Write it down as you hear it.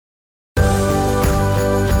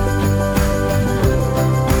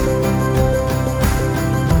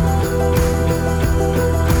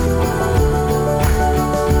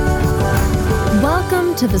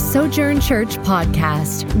to the Sojourn Church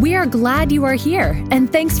podcast. We are glad you are here,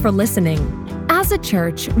 and thanks for listening. As a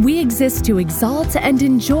church, we exist to exalt and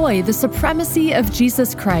enjoy the supremacy of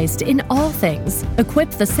Jesus Christ in all things,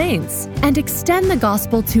 equip the saints, and extend the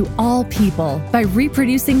gospel to all people by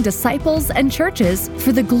reproducing disciples and churches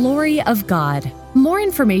for the glory of God. More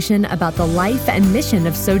information about the life and mission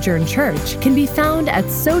of Sojourn Church can be found at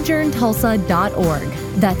sojourntulsa.org.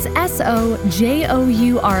 That's SOJOURN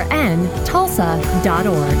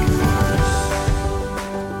Tulsa.org.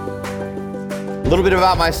 A little bit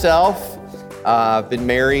about myself. I've been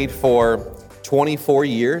married for 24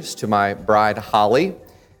 years to my bride, Holly.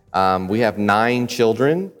 We have 9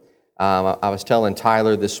 children. I was telling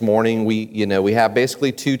Tyler this morning, we have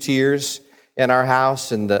basically 2 tiers in our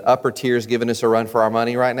house, and the upper tier is giving us a run for our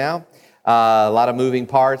money right now. A lot of moving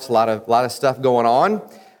parts, a lot of stuff going on,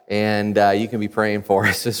 and you can be praying for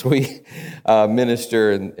us as we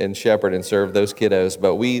minister and shepherd and serve those kiddos.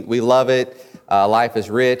 But we love it. Life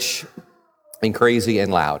is rich and crazy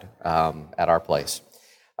and loud at our place.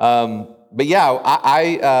 But yeah,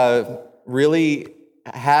 I really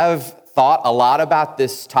have thought a lot about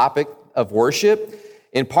this topic of worship.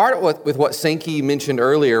 In part with what Sankey mentioned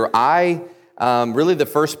earlier, really the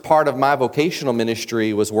first part of my vocational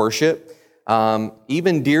ministry was worship.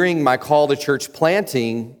 Even during my call to church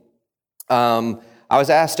planting, I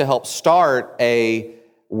was asked to help start a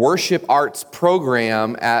worship arts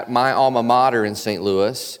program at my alma mater in St.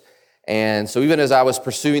 Louis. And so even as I was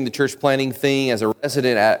pursuing the church planting thing as a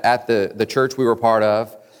resident at the church we were part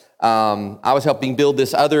of, I was helping build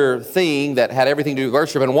this other thing that had everything to do with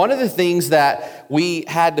worship. And one of the things that we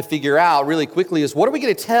had to figure out really quickly is, what are we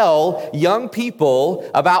going to tell young people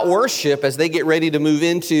about worship as they get ready to move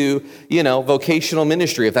into, vocational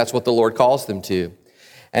ministry, if that's what the Lord calls them to?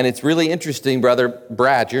 And it's really interesting, Brother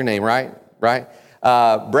Brad, your name, right?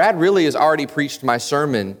 Brad really has already preached my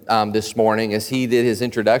sermon this morning as he did his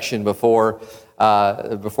introduction before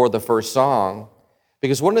the first song.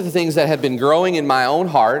 Because one of the things that had been growing in my own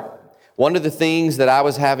heart, one of the things that I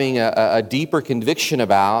was having a deeper conviction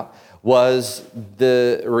about, was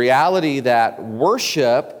the reality that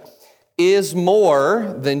worship is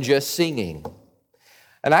more than just singing.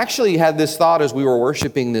 And I actually had this thought as we were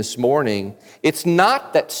worshiping this morning. It's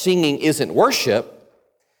not that singing isn't worship.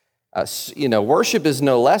 Worship is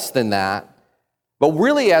no less than that. But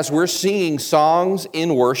really, as we're singing songs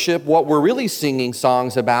in worship, what we're really singing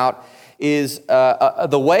songs about is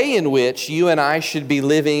the way in which you and I should be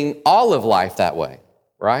living all of life that way,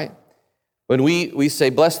 right? When we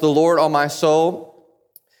say, "Bless the Lord, O my soul,"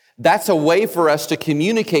 that's a way for us to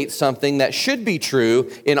communicate something that should be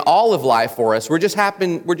true in all of life for us. We're just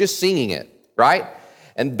singing it, right?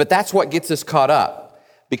 But that's what gets us caught up,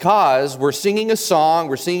 because we're singing a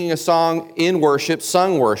song in worship,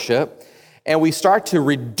 sung worship, and we start to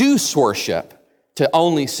reduce worship to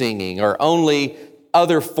only singing or only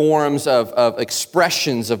other forms of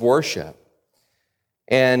expressions of worship.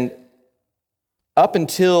 And up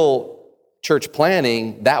until church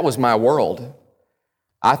planting, that was my world.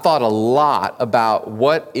 I thought a lot about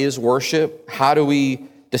what is worship, how do we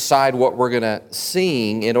decide what we're going to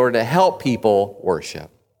sing in order to help people worship.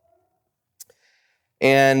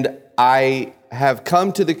 And I have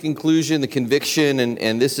come to the conclusion, the conviction,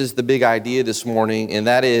 and this is the big idea this morning, and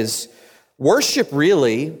that is, worship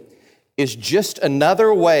really is just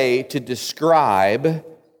another way to describe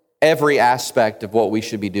every aspect of what we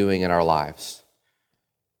should be doing in our lives.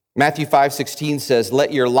 Matthew 5:16 says,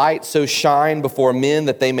 "Let your light so shine before men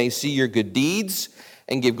that they may see your good deeds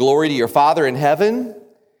and give glory to your Father in heaven."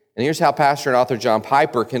 And here's how pastor and author John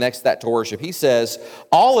Piper connects that to worship. He says,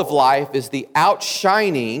 all of life is the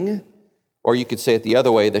outshining, or you could say it the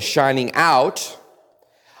other way, the shining out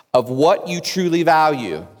of what you truly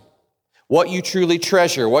value, what you truly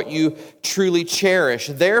treasure, what you truly cherish.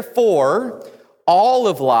 Therefore, all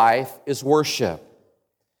of life is worship.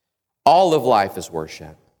 All of life is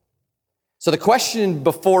worship. So the question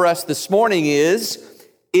before us this morning is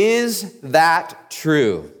that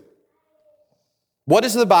true? What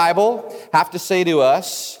does the Bible have to say to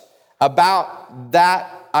us about that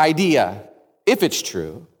idea, if it's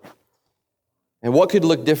true? And what could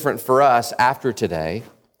look different for us after today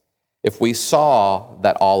if we saw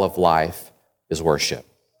that all of life is worship?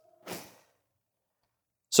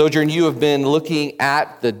 Sojourn, you have been looking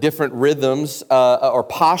at the different rhythms or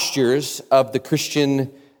postures of the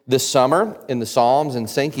Christian this summer in the Psalms, and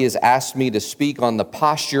Sankey has asked me to speak on the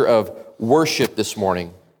posture of worship this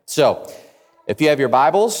morning. So, if you have your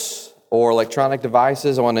Bibles or electronic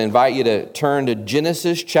devices, I want to invite you to turn to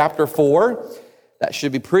Genesis chapter 4. That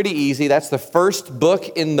should be pretty easy. That's the first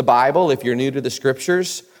book in the Bible if you're new to the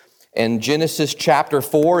Scriptures. And Genesis chapter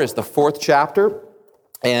 4 is the fourth chapter.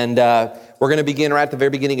 And we're going to begin right at the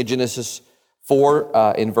very beginning of Genesis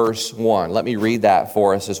 4 in verse 1. Let me read that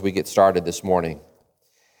for us as we get started this morning.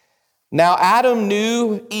 Now Adam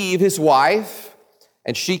knew Eve, his wife,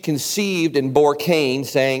 and she conceived and bore Cain,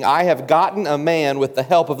 saying, I have gotten a man with the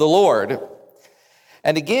help of the Lord.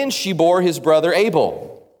 And again she bore his brother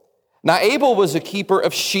Abel. Now Abel was a keeper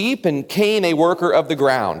of sheep, and Cain a worker of the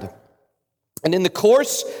ground. And in the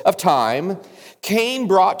course of time, Cain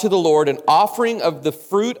brought to the Lord an offering of the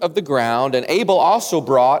fruit of the ground, and Abel also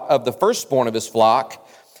brought of the firstborn of his flock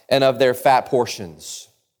and of their fat portions.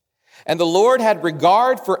 And the Lord had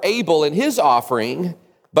regard for Abel and his offering,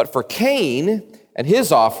 but for Cain and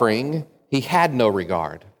his offering he had no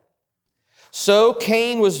regard. So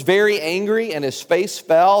Cain was very angry, and his face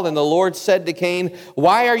fell, and the Lord said to Cain,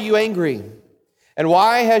 Why are you angry? And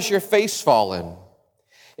why has your face fallen?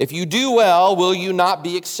 If you do well, will you not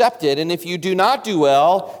be accepted? And if you do not do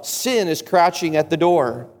well, sin is crouching at the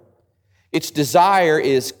door. Its desire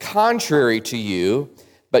is contrary to you,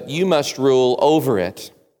 but you must rule over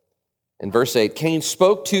it. In verse 8, Cain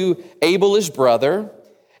spoke to Abel his brother,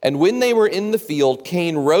 and when they were in the field,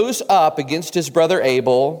 Cain rose up against his brother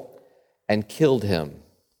Abel and killed him.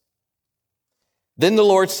 Then the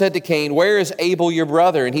Lord said to Cain, Where is Abel your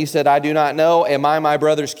brother? And he said, I do not know. Am I my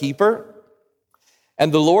brother's keeper?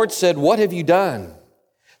 And the Lord said, What have you done?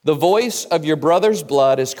 The voice of your brother's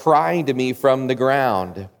blood is crying to me from the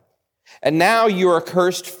ground. And now you are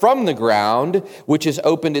cursed from the ground, which has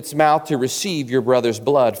opened its mouth to receive your brother's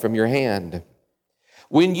blood from your hand.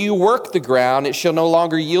 When you work the ground, it shall no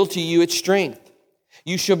longer yield to you its strength.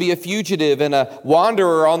 You shall be a fugitive and a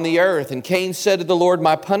wanderer on the earth. And Cain said to the Lord,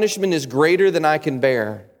 My punishment is greater than I can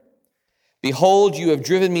bear. Behold, you have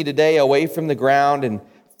driven me today away from the ground, and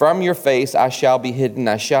from your face I shall be hidden.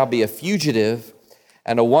 I shall be a fugitive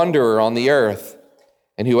and a wanderer on the earth,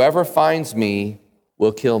 and whoever finds me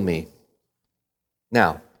will kill me.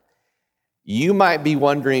 Now, you might be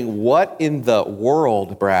wondering, what in the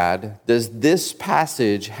world, Brad, does this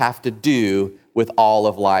passage have to do with all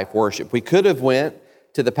of life worship? We could have went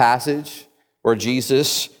to the passage where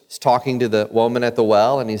Jesus is talking to the woman at the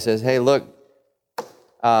well, and he says, Hey, look,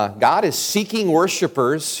 God is seeking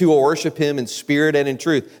worshipers who will worship him in spirit and in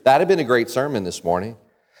truth. That had been a great sermon this morning.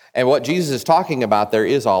 And what Jesus is talking about there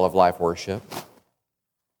is all of life worship.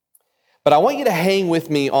 But I want you to hang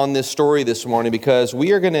with me on this story this morning, because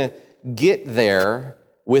we are going to get there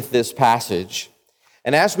with this passage.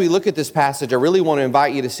 And as we look at this passage, I really want to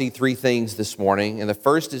invite you to see three things this morning. And the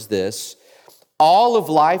first is this: all of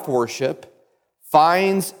life worship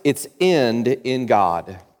finds its end in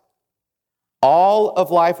God. All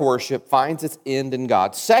of life worship finds its end in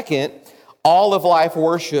God. Second, all of life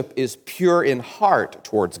worship is pure in heart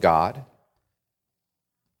towards God.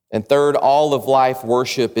 And third, all of life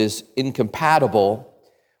worship is incompatible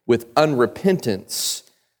with unrepentance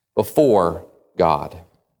before God.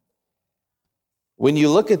 When you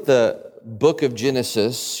look at the book of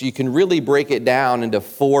Genesis, you can really break it down into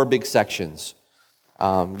four big sections.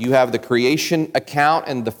 You have the creation account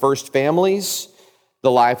and the first families,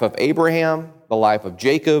 the life of Abraham, the life of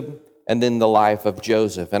Jacob, and then the life of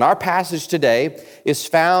Joseph. And our passage today is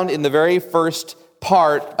found in the very first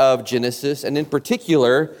part of Genesis, and in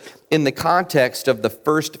particular, in the context of the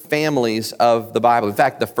first families of the Bible. In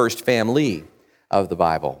fact, the first family of the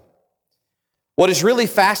Bible. What is really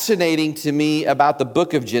fascinating to me about the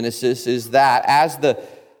book of Genesis is that as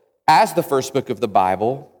the first book of the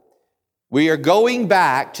Bible, we are going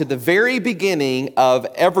back to the very beginning of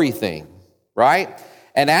everything, right?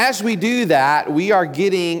 And as we do that, we are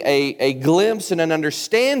getting a glimpse and an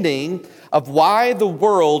understanding of why the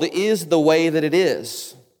world is the way that it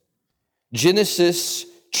is. Genesis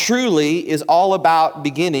truly is all about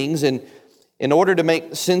beginnings, and in order to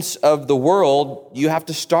make sense of the world, you have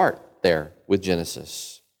to start there with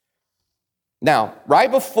Genesis. Now,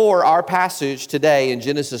 right before our passage today in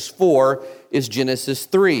Genesis 4 is Genesis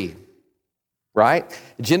 3, right?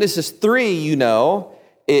 Genesis 3, you know,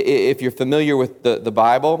 if you're familiar with the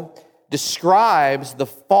Bible, describes the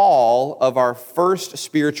fall of our first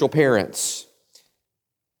spiritual parents.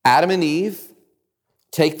 Adam and Eve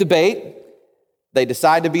take the bait. They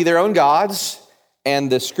decide to be their own gods, and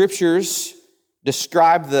the scriptures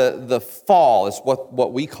describe the fall, is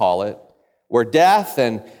what we call it, where death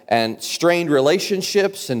and strained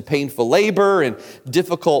relationships and painful labor and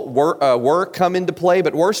difficult work come into play,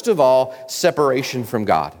 but worst of all, separation from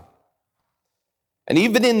God. And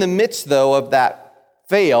even in the midst, though, of that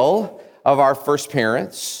fail of our first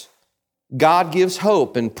parents, God gives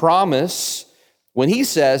hope and promise when he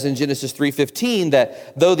says in Genesis 3:15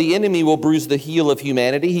 that though the enemy will bruise the heel of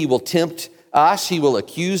humanity, he will tempt us, he will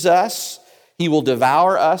accuse us, he will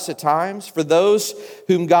devour us at times. For those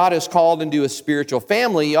whom God has called into a spiritual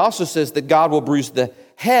family, he also says that God will bruise the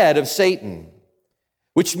head of Satan,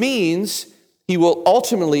 which means he will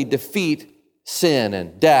ultimately defeat sin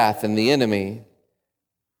and death and the enemy.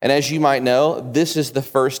 And as you might know, this is the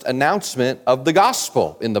first announcement of the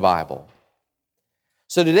gospel in the Bible.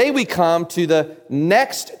 So today we come to the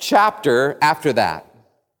next chapter after that.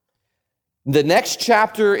 The next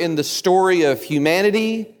chapter in the story of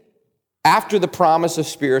humanity after the promise of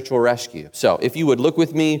spiritual rescue. So if you would look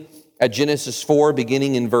with me at Genesis 4,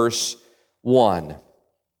 beginning in verse 1.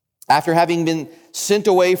 After having been sent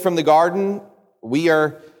away from the garden, we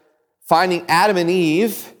are finding Adam and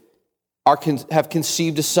Eve have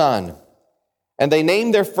conceived a son. And they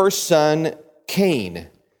named their first son Cain.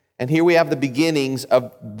 And here we have the beginnings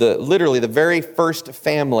of literally the very first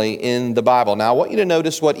family in the Bible. Now, I want you to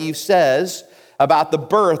notice what Eve says about the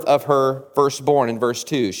birth of her firstborn in verse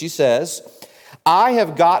 2. She says, "I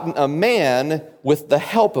have gotten a man with the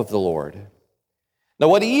help of the Lord." Now,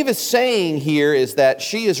 what Eve is saying here is that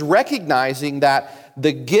she is recognizing that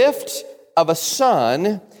the gift of a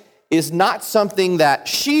son is not something that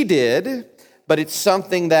she did, but it's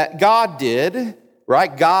something that God did.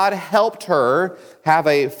 Right? God helped her have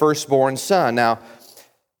a firstborn son. Now,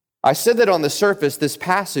 I said that on the surface, this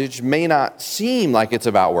passage may not seem like it's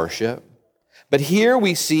about worship, but here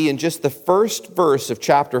we see in just the first verse of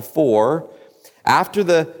chapter 4, after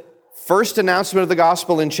the first announcement of the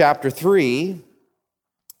gospel in chapter 3,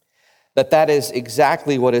 that is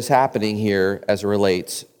exactly what is happening here as it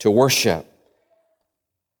relates to worship.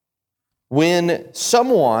 When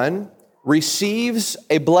someone receives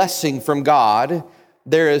a blessing from God,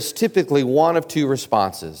 there is typically one of two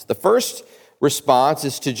responses. The first response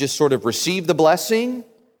is to just sort of receive the blessing,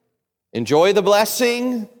 enjoy the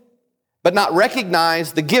blessing, but not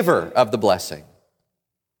recognize the giver of the blessing.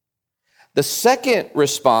 The second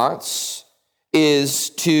response is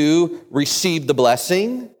to receive the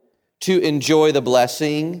blessing, to enjoy the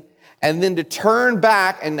blessing, and then to turn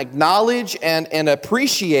back and acknowledge and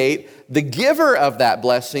appreciate the giver of that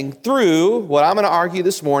blessing through, what I'm going to argue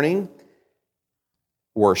this morning,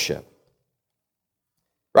 worship.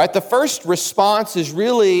 Right? The first response is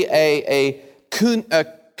really a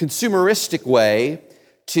consumeristic way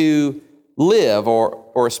to live,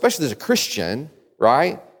 or especially as a Christian,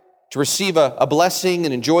 right? To receive a blessing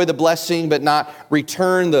and enjoy the blessing, but not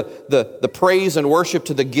return the praise and worship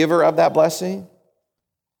to the giver of that blessing.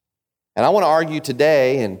 And I want to argue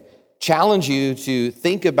today and challenge you to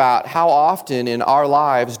think about how often in our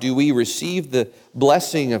lives do we receive the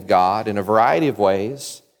blessing of God in a variety of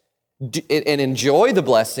ways and enjoy the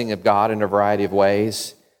blessing of God in a variety of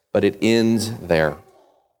ways, but it ends there.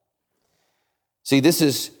 See, this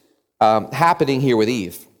is happening here with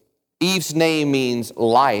Eve. Eve's name means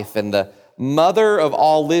life, and the mother of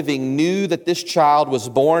all living knew that this child was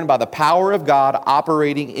born by the power of God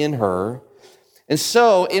operating in her. And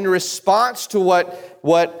so, in response to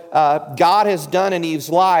what God has done in Eve's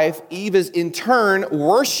life, Eve is in turn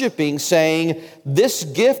worshiping, saying, this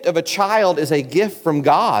gift of a child is a gift from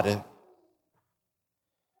God.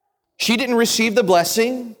 She didn't receive the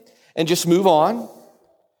blessing and just move on.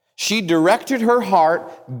 She directed her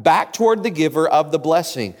heart back toward the giver of the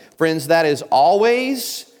blessing. Friends, that is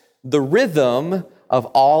always the rhythm of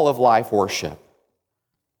all of life worship.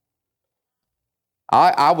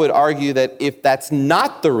 I would argue that if that's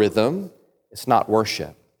not the rhythm, it's not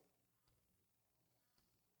worship.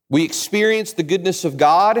 We experience the goodness of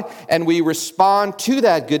God and we respond to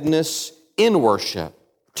that goodness in worship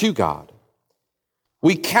to God.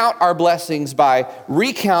 We count our blessings by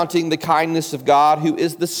recounting the kindness of God, who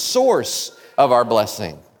is the source of our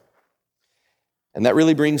blessing. And that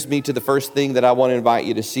really brings me to the first thing that I want to invite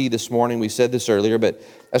you to see this morning. We said this earlier, but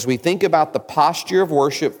as we think about the posture of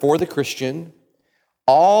worship for the Christian,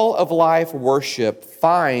 all of life worship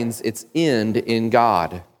finds its end in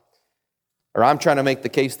God. Or I'm trying to make the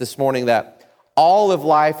case this morning that all of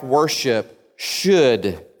life worship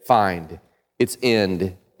should find its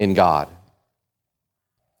end in God.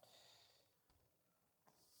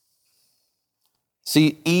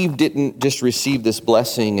 See, Eve didn't just receive this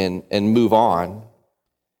blessing and move on.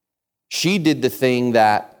 She did the thing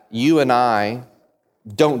that you and I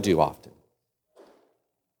don't do often.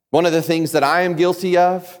 One of the things that I am guilty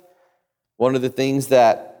of, one of the things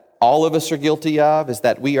that all of us are guilty of, is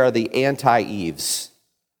that we are the anti-Eves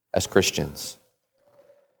as Christians.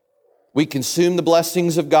 We consume the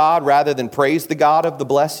blessings of God rather than praise the God of the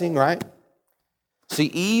blessing, right? See,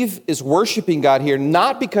 Eve is worshiping God here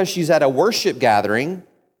not because she's at a worship gathering,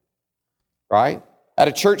 right? At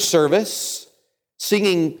a church service,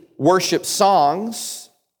 singing worship songs.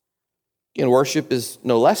 Again, worship is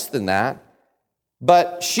no less than that.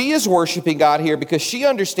 But she is worshiping God here because she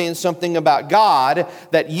understands something about God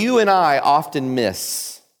that you and I often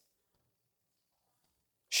miss.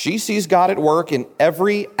 She sees God at work in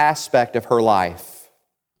every aspect of her life,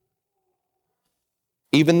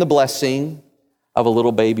 even the blessing of a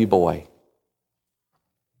little baby boy.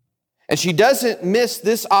 And she doesn't miss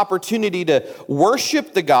this opportunity to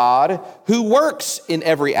worship the God who works in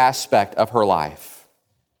every aspect of her life.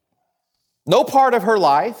 No part of her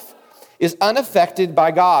life is unaffected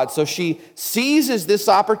by God. So she seizes this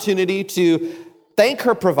opportunity to thank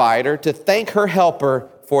her provider, to thank her helper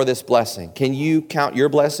for this blessing. Can you count your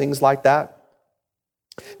blessings like that?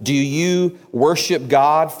 Do you worship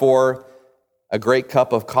God for a great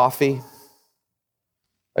cup of coffee,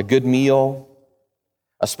 a good meal,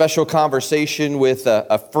 a special conversation with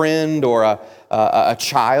a friend or a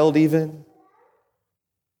child even,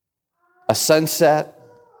 a sunset?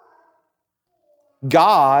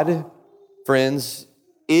 God, friends,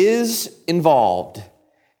 is involved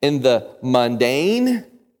in the mundane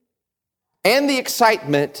and the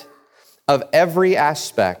excitement of every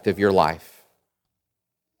aspect of your life.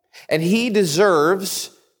 And He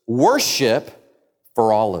deserves worship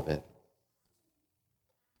for all of it.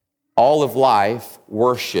 All of life,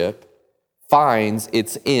 worship, finds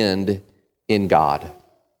its end in God.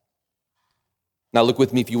 Now look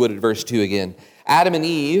with me, if you would, at verse 2 again. Adam and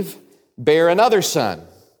Eve bear another son,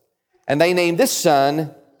 and they name this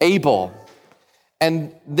son Abel.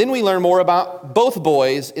 And then we learn more about both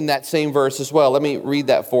boys in that same verse as well. Let me read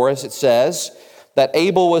that for us. It says that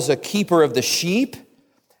Abel was a keeper of the sheep,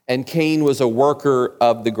 and Cain was a worker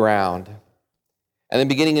of the ground. And then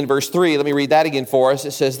beginning in verse 3, let me read that again for us.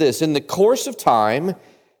 It says this: in the course of time,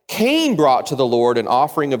 Cain brought to the Lord an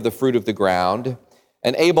offering of the fruit of the ground,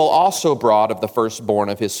 and Abel also brought of the firstborn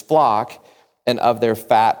of his flock and of their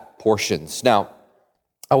fat portions. Now,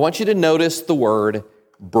 I want you to notice the word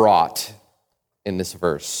brought in this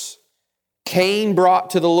verse. Cain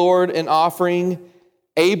brought to the Lord an offering.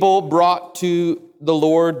 Abel brought to the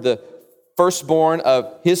Lord the firstborn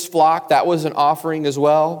of his flock. That was an offering as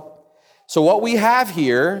well. So what we have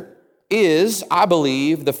here is, I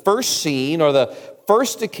believe, the first scene or the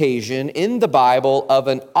first occasion in the Bible of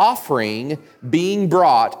an offering being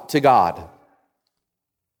brought to God.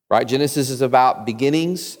 Right? Genesis is about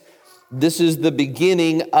beginnings. This is the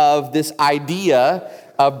beginning of this idea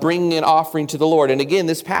of bringing an offering to the Lord. And again,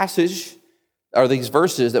 this passage, or these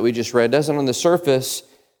verses that we just read, doesn't on the surface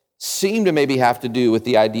seem to maybe have to do with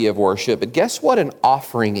the idea of worship. But guess what an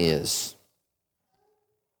offering is?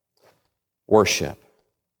 Worship.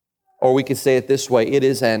 Or we could say it this way: it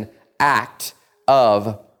is an act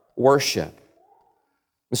of worship.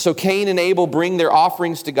 And so Cain and Abel bring their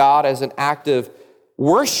offerings to God as an act of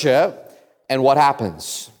worship. And what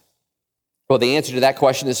happens? Well, the answer to that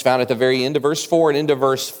question is found at the very end of verse 4 and into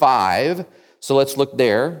verse 5. So let's look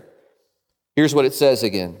there. Here's what it says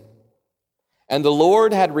again. And the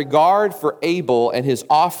Lord had regard for Abel and his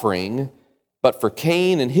offering, but for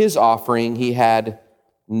Cain and his offering he had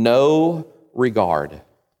no regard.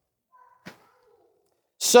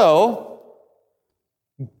 So,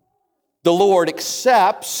 the Lord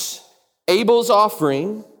accepts Abel's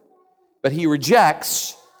offering, but He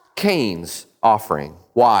rejects Cain's offering.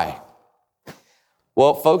 Why?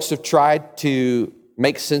 Well, folks have tried to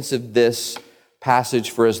make sense of this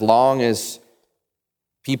passage for as long as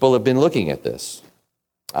people have been looking at this.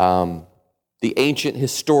 The ancient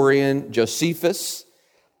historian Josephus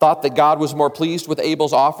thought that God was more pleased with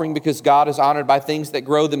Abel's offering because God is honored by things that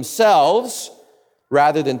grow themselves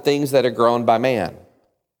rather than things that are grown by man.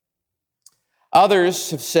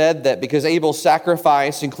 Others have said that because Abel's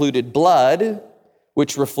sacrifice included blood,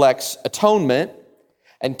 which reflects atonement,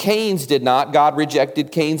 and Cain's did not, God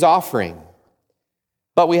rejected Cain's offering.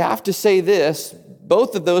 But we have to say this: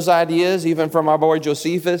 both of those ideas, even from our boy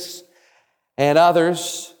Josephus and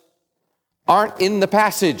others, aren't in the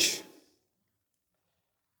passage.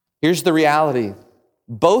 Here's the reality.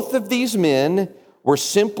 Both of these men were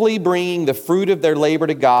simply bringing the fruit of their labor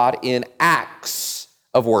to God in acts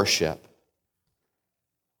of worship.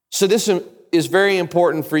 So this is very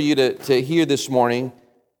important for you to hear this morning.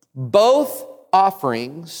 Both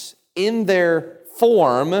offerings in their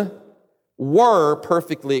form were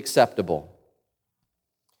perfectly acceptable.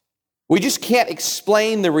 We just can't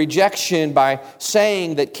explain the rejection by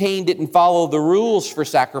saying that Cain didn't follow the rules for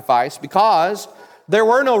sacrifice, because there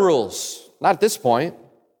were no rules, not at this point.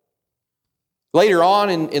 Later on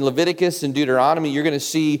in Leviticus and Deuteronomy, you're going to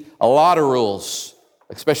see a lot of rules,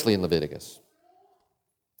 especially in Leviticus.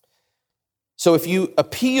 So if you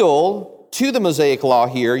appeal to the Mosaic law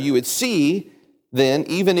here, you would see then,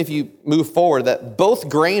 even if you move forward, that both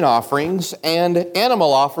grain offerings and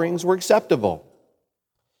animal offerings were acceptable.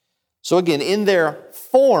 So again, in their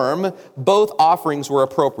form, both offerings were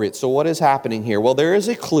appropriate. So what is happening here? Well, there is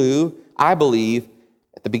a clue, I believe,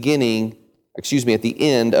 at the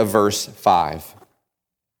end of verse 5.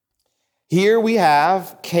 Here we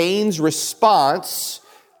have Cain's response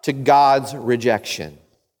to God's rejection.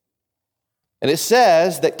 And it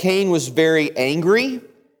says that Cain was very angry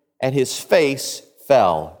and his face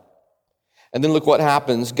fell. And then look what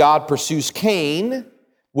happens. God pursues Cain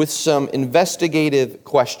with some investigative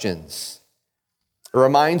questions. It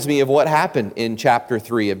reminds me of what happened in chapter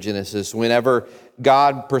 3 of Genesis whenever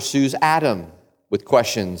God pursues Adam with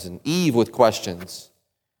questions and Eve with questions.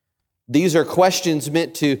 These are questions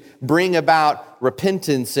meant to bring about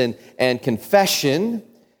repentance and confession.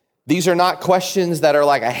 These are not questions that are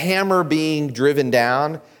like a hammer being driven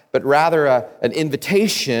down, but rather an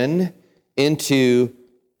invitation into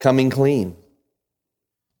coming clean.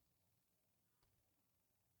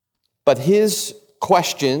 But his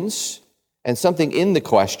questions, and something in the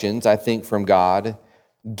questions, I think, from God,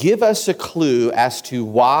 give us a clue as to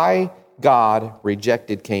why God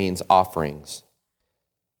rejected Cain's offerings.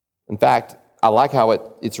 In fact, I like how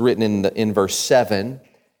it's written in verse 7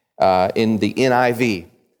 in the NIV.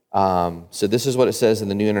 So this is what it says in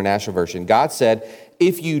the New International Version. God said,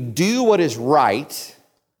 "If you do what is right,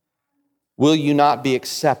 will you not be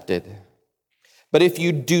accepted? But if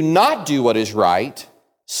you do not do what is right,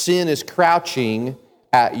 sin is crouching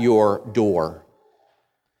at your door."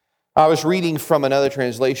 I was reading from another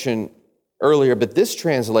translation earlier, but this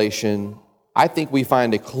translation, I think we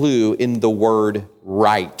find a clue in the word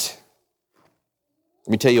right.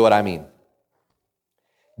 Let me tell you what I mean.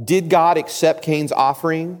 Did God accept Cain's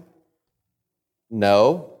offering?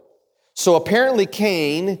 No. So apparently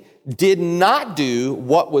Cain did not do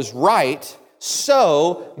what was right,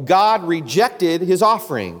 so God rejected his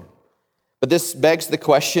offering. But this begs the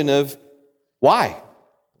question of why?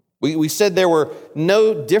 We said there were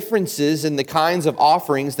no differences in the kinds of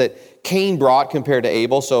offerings that Cain brought compared to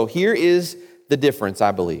Abel, so here is the difference,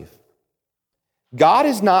 I believe. God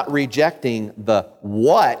is not rejecting the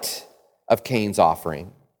what of Cain's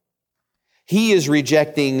offering. He is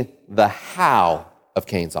rejecting the how of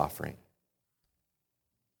Cain's offering.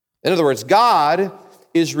 In other words, God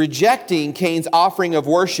is rejecting Cain's offering of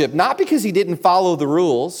worship, not because he didn't follow the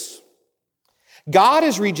rules. God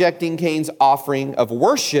is rejecting Cain's offering of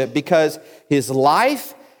worship because his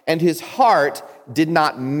life and his heart did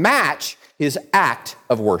not match his act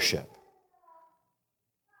of worship.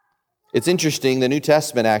 It's interesting, the New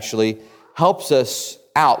Testament actually helps us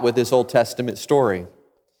out with this Old Testament story.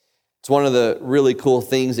 It's one of the really cool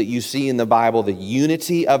things that you see in the Bible, the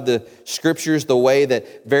unity of the Scriptures, the way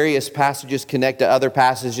that various passages connect to other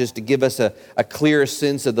passages to give us a clearer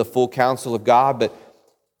sense of the full counsel of God. But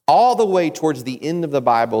all the way towards the end of the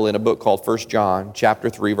Bible in a book called 1 John, chapter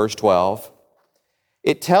 3, verse 12,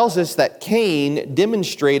 it tells us that Cain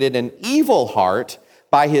demonstrated an evil heart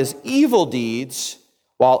by his evil deeds,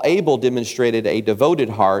 while Abel demonstrated a devoted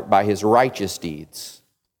heart by his righteous deeds.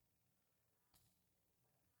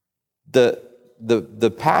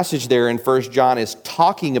 The passage there in 1 John is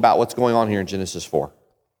talking about what's going on here in Genesis 4.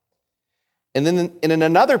 And then in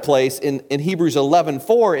another place, in Hebrews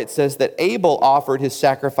 11:4, it says that Abel offered his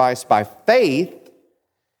sacrifice by faith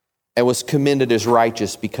and was commended as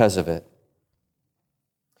righteous because of it.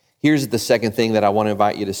 Here's the second thing that I want to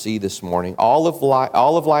invite you to see this morning. All of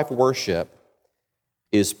life worship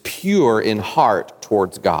is pure in heart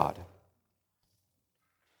towards God.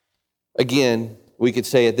 Again, we could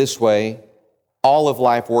say it this way: all of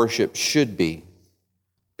life worship should be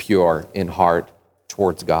pure in heart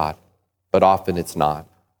towards God, but often it's not.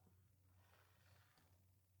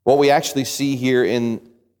 What we actually see here in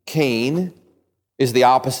Cain is the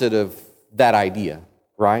opposite of that idea,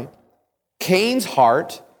 right? Cain's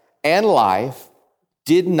heart and life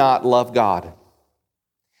did not love God.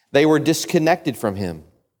 They were disconnected from him.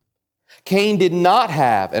 Cain did not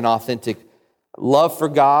have an authentic love for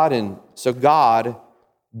God, and so God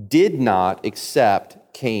did not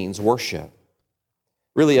accept Cain's worship.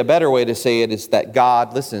 Really, a better way to say it is that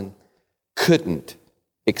God, couldn't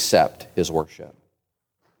accept his worship.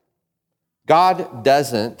 God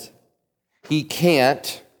he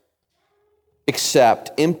can't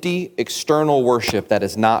accept empty external worship that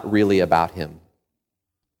is not really about him.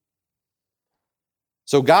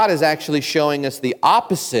 So God is actually showing us the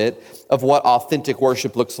opposite of what authentic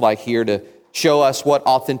worship looks like here to show us what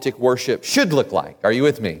authentic worship should look like. Are you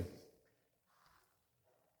with me?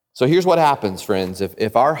 So here's what happens, friends.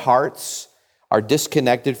 If our hearts are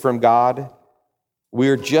disconnected from God,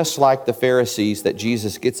 we're just like the Pharisees that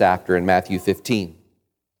Jesus gets after in Matthew 15.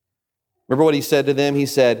 Remember what he said to them? He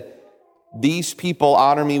said, "These people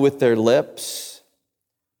honor me with their lips,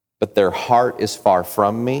 but their heart is far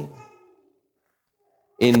from me.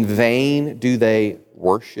 In vain do they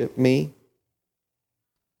worship me."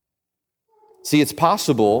 See, it's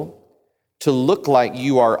possible to look like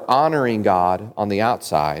you are honoring God on the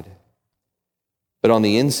outside, but on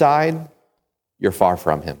the inside, you're far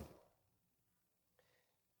from him.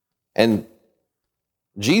 And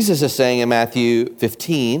Jesus is saying in Matthew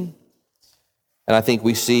 15, and I think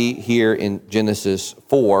we see here in Genesis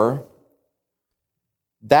 4,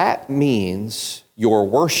 that means your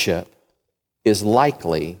worship is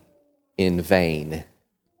likely in vain.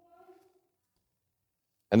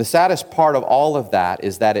 And the saddest part of all of that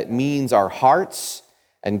is that it means our hearts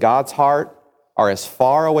and God's heart are as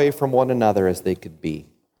far away from one another as they could be.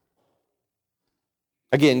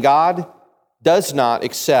 Again, God does not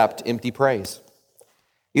accept empty praise.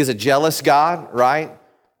 He is a jealous God, right?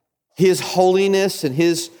 His holiness and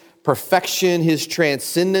his perfection, his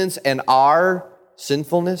transcendence, and our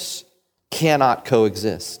sinfulness cannot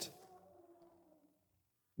coexist.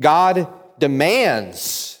 God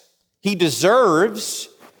demands, he deserves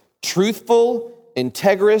truthful,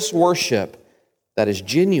 integrous worship that is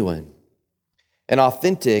genuine and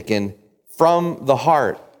authentic and from the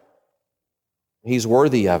heart. He's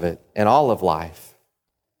worthy of it in all of life.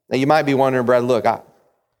 Now you might be wondering, Brad, look,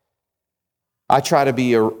 I try to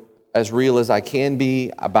be as real as I can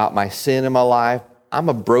be about my sin in my life. I'm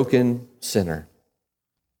a broken sinner.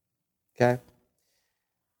 Okay?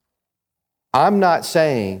 I'm not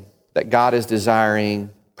saying that God is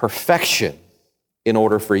desiring perfection in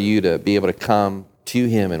order for you to be able to come to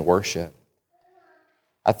him and worship.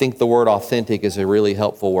 I think the word authentic is a really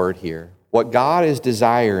helpful word here. What God is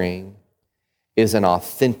desiring is an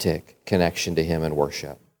authentic connection to him and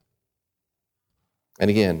worship. And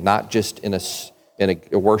again, not just in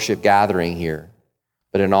a worship gathering here,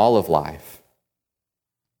 but in all of life.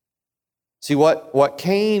 See, what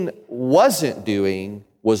Cain wasn't doing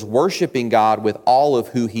was worshiping God with all of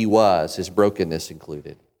who he was, his brokenness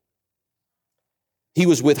included. He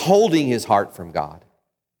was withholding his heart from God.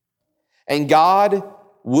 And God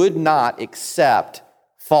would not accept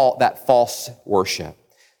that false worship.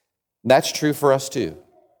 That's true for us too.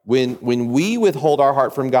 When we withhold our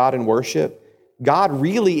heart from God in worship, God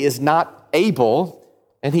really is not able,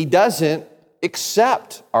 and he doesn't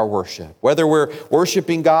accept our worship. Whether we're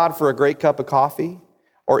worshiping God for a great cup of coffee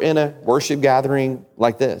or in a worship gathering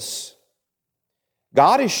like this.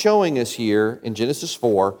 God is showing us here in Genesis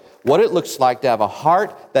 4 what it looks like to have a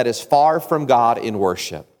heart that is far from God in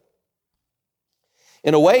worship.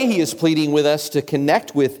 In a way, he is pleading with us to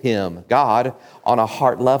connect with him, God, on a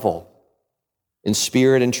heart level, in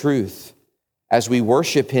spirit and truth, as we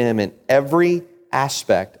worship him in every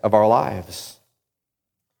aspect of our lives.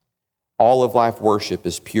 All of life worship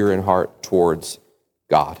is pure in heart towards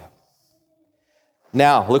God.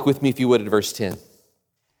 Now, look with me, if you would, at verse 10.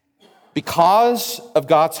 Because of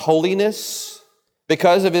God's holiness,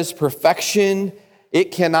 because of his perfection,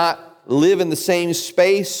 it cannot live in the same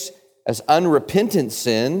space as unrepentant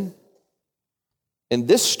sin. In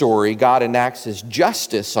this story, God enacts his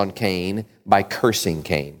justice on Cain by cursing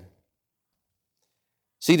Cain.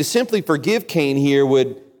 See, to simply forgive Cain here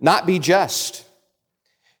would not be just.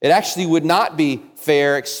 It actually would not be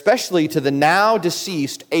fair, especially to the now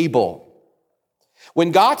deceased Abel.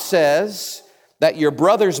 When God says that your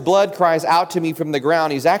brother's blood cries out to me from the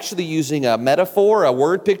ground, he's actually using a metaphor, a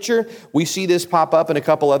word picture. We see this pop up in a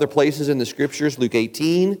couple other places in the scriptures, Luke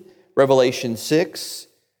 18, Revelation 6,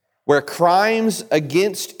 where crimes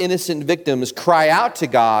against innocent victims cry out to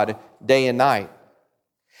God day and night.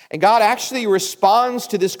 And God actually responds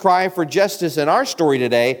to this cry for justice in our story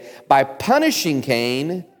today by punishing Cain,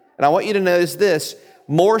 and I want you to notice this,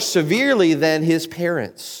 more severely than his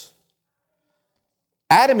parents.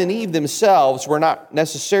 Adam and Eve themselves were not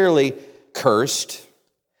necessarily cursed,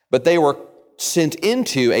 but they were sent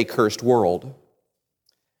into a cursed world.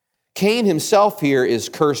 Cain himself here is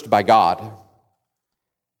cursed by God.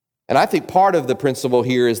 And I think part of the principle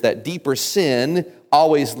here is that deeper sin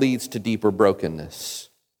always leads to deeper brokenness.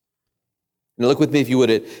 Now look with me, if you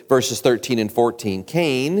would, at verses 13 and 14.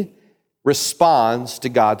 Cain responds to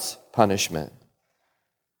God's punishment.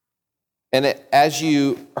 And as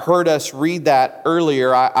you heard us read that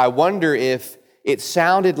earlier, I wonder if it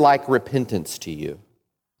sounded like repentance to you.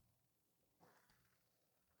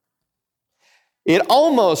 It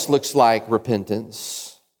almost looks like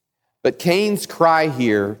repentance, but Cain's cry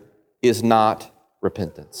here is not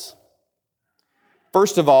repentance.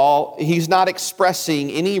 First of all, he's not expressing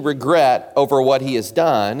any regret over what he has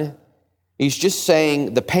done. He's just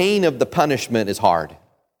saying the pain of the punishment is hard.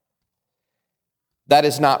 That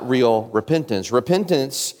is not real repentance.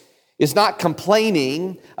 Repentance is not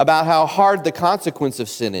complaining about how hard the consequence of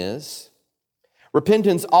sin is.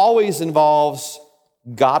 Repentance always involves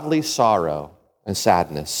godly sorrow and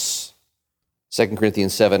sadness. 2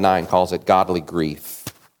 Corinthians 7:9 calls it godly grief.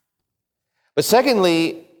 But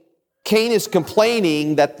secondly, Cain is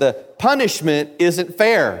complaining that the punishment isn't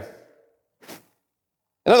fair.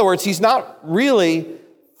 In other words, he's not really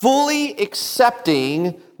fully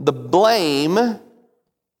accepting the blame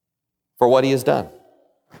for what he has done.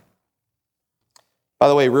 By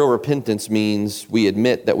the way, real repentance means we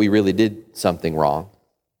admit that we really did something wrong.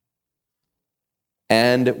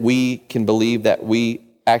 And we can believe that we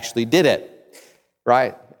actually did it,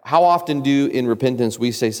 right? How often do in repentance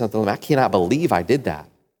we say something like, I cannot believe I did that.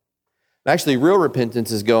 Actually, real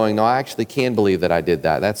repentance is going, no, I actually can believe that I did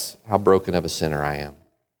that. That's how broken of a sinner I am.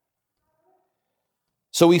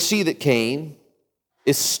 So we see that Cain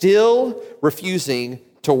is still refusing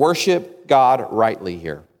to worship God rightly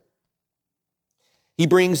here. He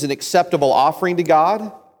brings an acceptable offering to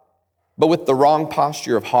God, but with the wrong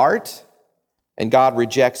posture of heart, and God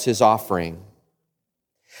rejects his offering.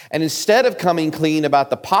 And instead of coming clean about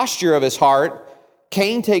the posture of his heart,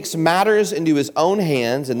 Cain takes matters into his own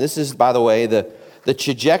hands, and this is, by the way, the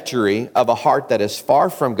trajectory of a heart that is far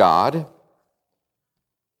from God.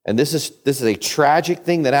 And this is a tragic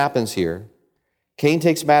thing that happens here. Cain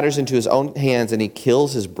takes matters into his own hands and he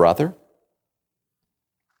kills his brother.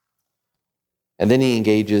 And then he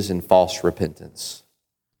engages in false repentance.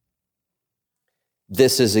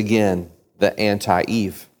 This is, again, the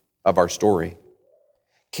anti-Eve of our story.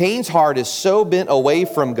 Cain's heart is so bent away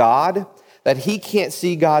from God that he can't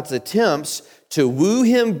see God's attempts to woo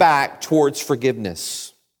him back towards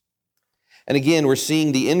forgiveness. And again, we're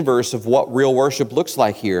seeing the inverse of what real worship looks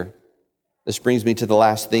like here. This brings me to the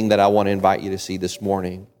last thing that I want to invite you to see this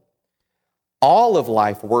morning. All of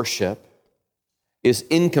life worship is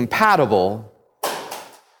incompatible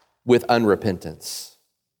with unrepentance.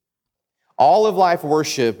 All of life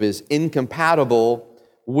worship is incompatible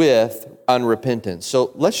with unrepentance.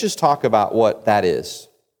 So let's just talk about what that is.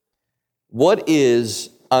 What is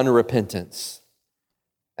unrepentance?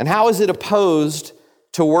 And how is it opposed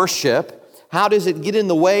to worship? How does it get in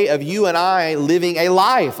the way of you and I living a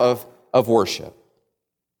life of worship?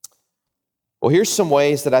 Well, here's some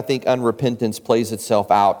ways that I think unrepentance plays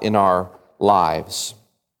itself out in our lives.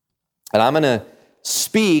 And I'm going to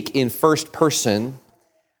speak in first person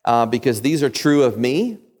because these are true of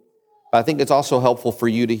me. But I think it's also helpful for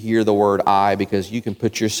you to hear the word I because you can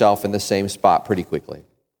put yourself in the same spot pretty quickly.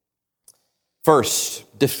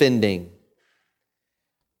 First, defending.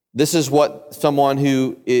 This is what someone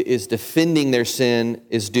who is defending their sin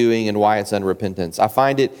is doing and why it's unrepentance. I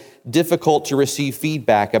find it difficult to receive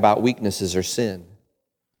feedback about weaknesses or sin.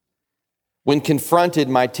 When confronted,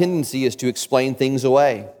 my tendency is to explain things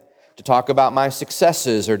away, to talk about my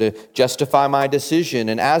successes or to justify my decision.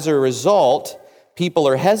 And as a result, people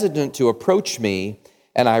are hesitant to approach me,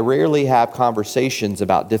 and I rarely have conversations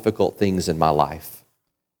about difficult things in my life.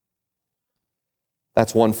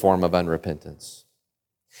 That's one form of unrepentance.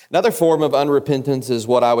 Another form of unrepentance is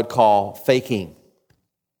what I would call faking.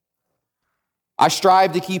 I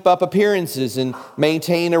strive to keep up appearances and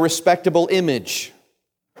maintain a respectable image.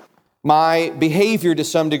 My behavior to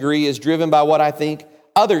some degree is driven by what I think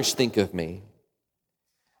others think of me.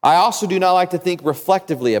 I also do not like to think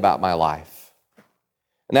reflectively about my life.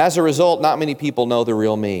 And as a result, not many people know the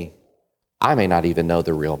real me. I may not even know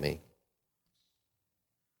the real me.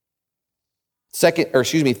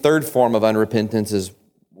 Third form of unrepentance is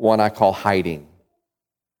one I call hiding.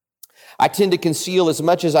 I tend to conceal as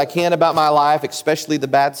much as I can about my life, especially the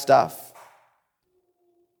bad stuff.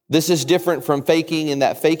 This is different from faking in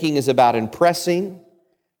that faking is about impressing.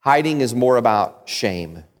 Hiding is more about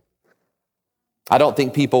shame. I don't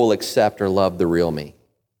think people will accept or love the real me.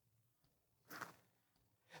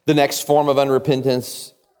 The next form of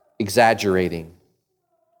unrepentance, exaggerating.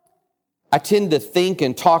 I tend to think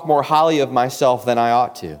and talk more highly of myself than I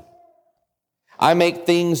ought to. I make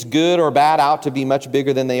things good or bad out to be much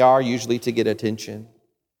bigger than they are, usually to get attention.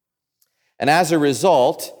 And as a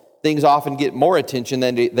result, things often get more attention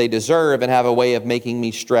than they deserve and have a way of making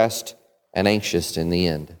me stressed and anxious in the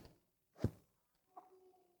end.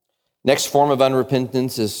 Next form of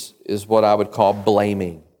unrepentance is what I would call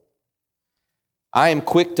blaming. I am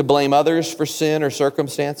quick to blame others for sin or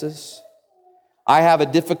circumstances. I have a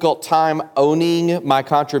difficult time owning my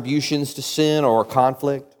contributions to sin or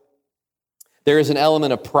conflict. There is an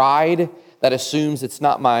element of pride that assumes it's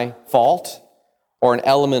not my fault, or an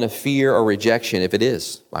element of fear or rejection if it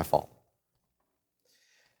is my fault.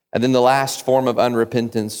 And then the last form of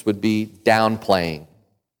unrepentance would be downplaying.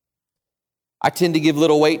 I tend to give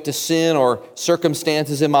little weight to sin or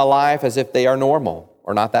circumstances in my life as if they are normal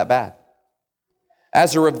or not that bad.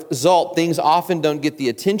 As a result, things often don't get the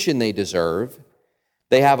attention they deserve.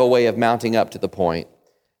 They have a way of mounting up to the point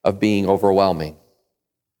of being overwhelming.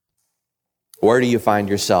 Where do you find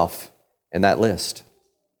yourself in that list?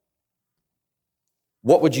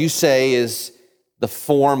 What would you say is the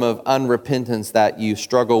form of unrepentance that you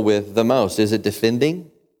struggle with the most? Is it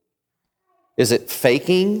defending? Is it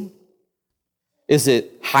faking? Is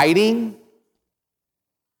it hiding?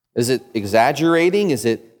 Is it exaggerating? Is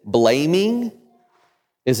it blaming?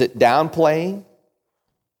 Is it downplaying?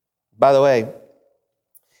 By the way,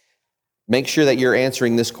 make sure that you're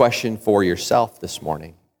answering this question for yourself this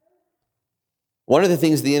morning. One of the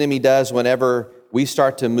things the enemy does whenever we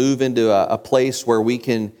start to move into a place where we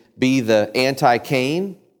can be the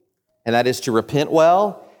anti-Cain, and that is to repent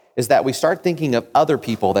well, is that we start thinking of other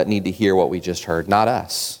people that need to hear what we just heard, not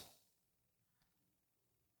us.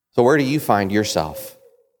 So where do you find yourself?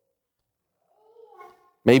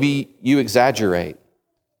 Maybe you exaggerate.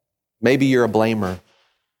 Maybe you're a blamer.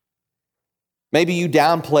 Maybe you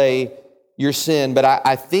downplay your sin, but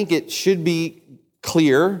I think it should be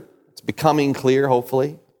clear, it's becoming clear,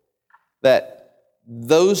 hopefully, that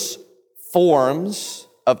those forms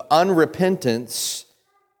of unrepentance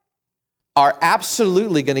are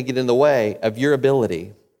absolutely going to get in the way of your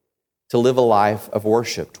ability to live a life of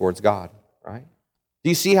worship towards God, right? Do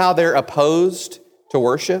you see how they're opposed to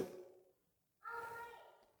worship?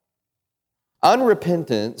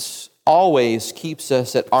 Unrepentance always keeps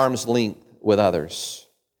us at arm's length with others,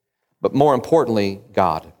 but more importantly,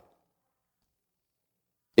 God.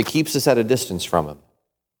 It keeps us at a distance from Him.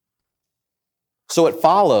 So it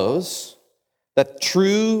follows that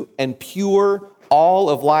true and pure, all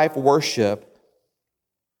of life worship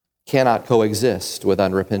cannot coexist with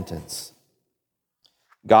unrepentance.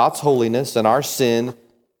 God's holiness and our sin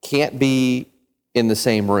can't be in the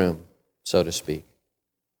same room, so to speak.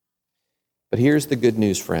 But here's the good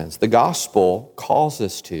news, friends. The gospel calls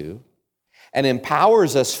us to and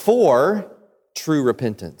empowers us for true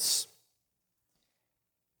repentance.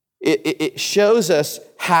 It shows us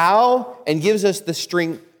how and gives us the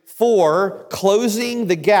strength for closing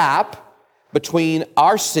the gap between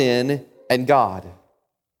our sin and God.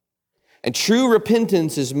 And true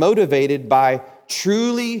repentance is motivated by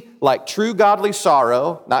true godly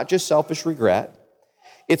sorrow, not just selfish regret.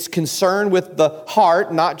 It's concerned with the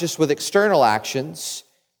heart, not just with external actions.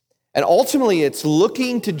 And ultimately, it's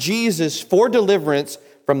looking to Jesus for deliverance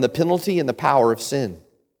from the penalty and the power of sin.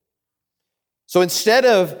 So instead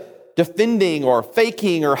of defending or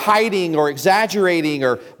faking or hiding or exaggerating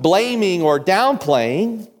or blaming or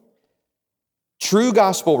downplaying, true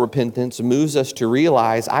gospel repentance moves us to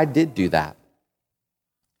realize, I did do that.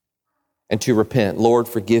 And to repent, Lord,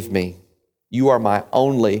 forgive me. You are my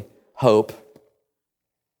only hope.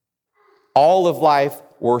 All of life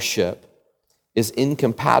worship is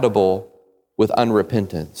incompatible with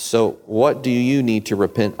unrepentance. So what do you need to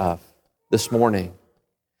repent of this morning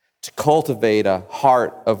to cultivate a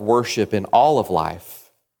heart of worship in all of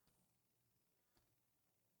life?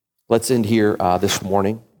 Let's end here this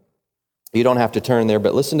morning. You don't have to turn there,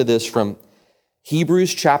 but listen to this from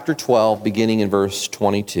Hebrews chapter 12, beginning in verse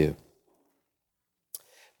 22.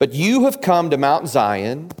 But you have come to Mount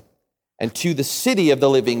Zion and to the city of the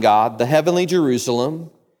living God, the heavenly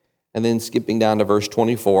Jerusalem, and then skipping down to verse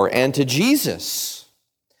 24, and to Jesus,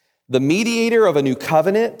 the mediator of a new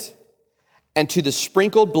covenant, and to the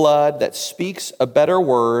sprinkled blood that speaks a better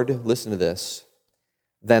word, listen to this,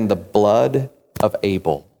 than the blood of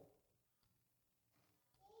Abel.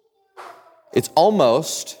 It's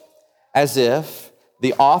almost as if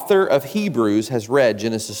the author of Hebrews has read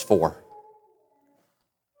Genesis 4.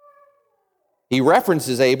 He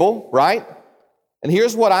references Abel, right? And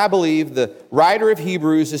here's what I believe the writer of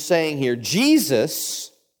Hebrews is saying here.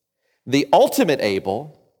 Jesus, the ultimate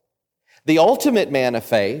Abel, the ultimate man of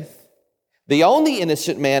faith, the only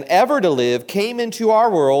innocent man ever to live, came into our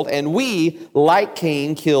world, and we, like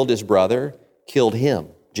Cain, killed his brother, killed him,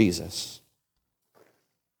 Jesus.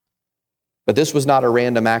 But this was not a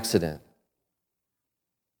random accident.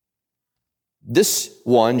 This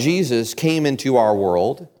one, Jesus, came into our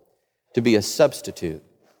world to be a substitute,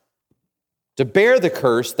 to bear the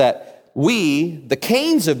curse that we, the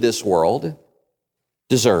Cains of this world,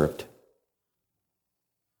 deserved.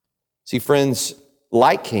 See, friends,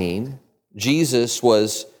 like Cain, Jesus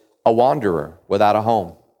was a wanderer without a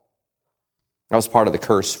home. That was part of the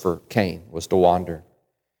curse for Cain, was to wander.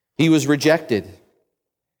 He was rejected.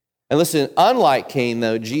 And listen, unlike Cain,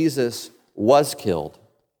 though, Jesus was killed.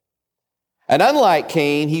 And unlike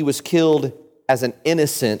Cain, he was killed as an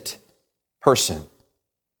innocent person.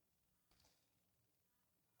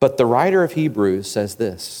 But the writer of Hebrews says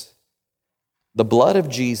this: the blood of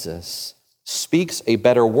Jesus speaks a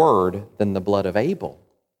better word than the blood of Abel,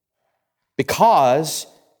 because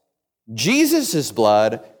Jesus'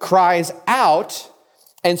 blood cries out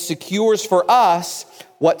and secures for us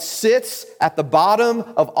what sits at the bottom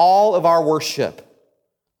of all of our worship: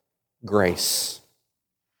 grace.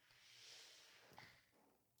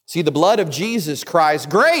 See, the blood of Jesus cries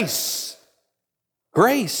grace,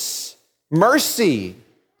 grace, mercy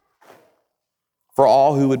for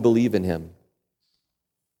all who would believe in him.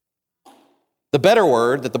 The better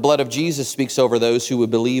word that the blood of Jesus speaks over those who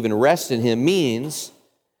would believe and rest in him means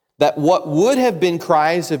that what would have been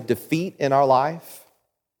cries of defeat in our life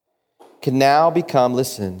can now become,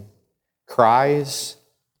 listen, cries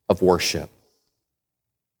of worship.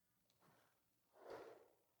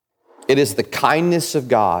 It is the kindness of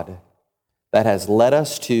God that has led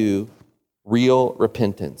us to real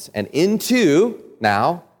repentance and into,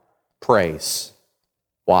 now, praise.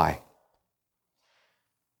 Why?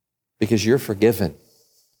 Because you're forgiven.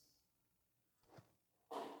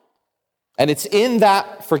 And it's in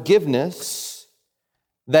that forgiveness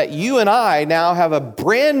that you and I now have a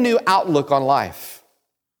brand new outlook on life.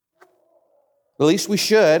 At least we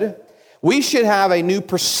should. We should have a new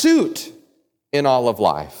pursuit in all of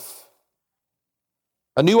life.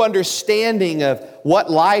 A new understanding of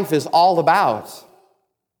what life is all about.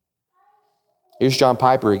 Here's John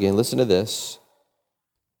Piper again. Listen to this.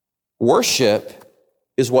 Worship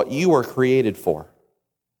is what you were created for.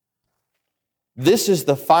 This is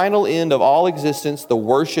the final end of all existence, the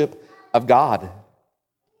worship of God.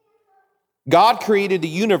 God created the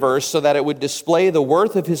universe so that it would display the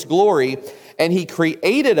worth of his glory, and he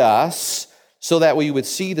created us so that we would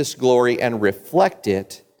see this glory and reflect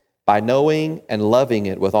it by knowing and loving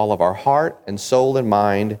it with all of our heart and soul and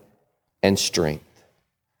mind and strength.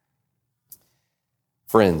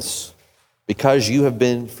 Friends, because you have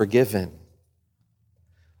been forgiven,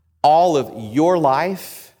 all of your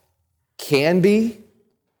life can be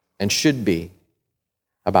and should be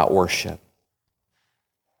about worship.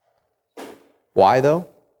 Why, though?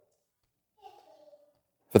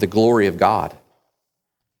 For the glory of God.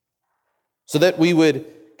 So that we would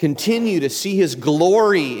continue to see his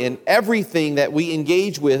glory in everything that we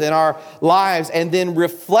engage with in our lives, and then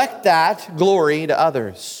reflect that glory to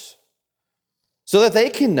others so that they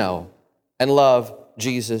can know and love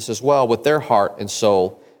Jesus as well with their heart and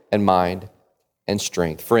soul and mind and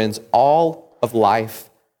strength. Friends, all of life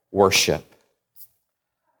worship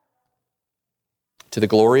to the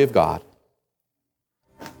glory of God.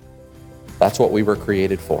 That's what we were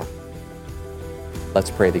created for. Let's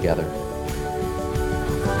pray together.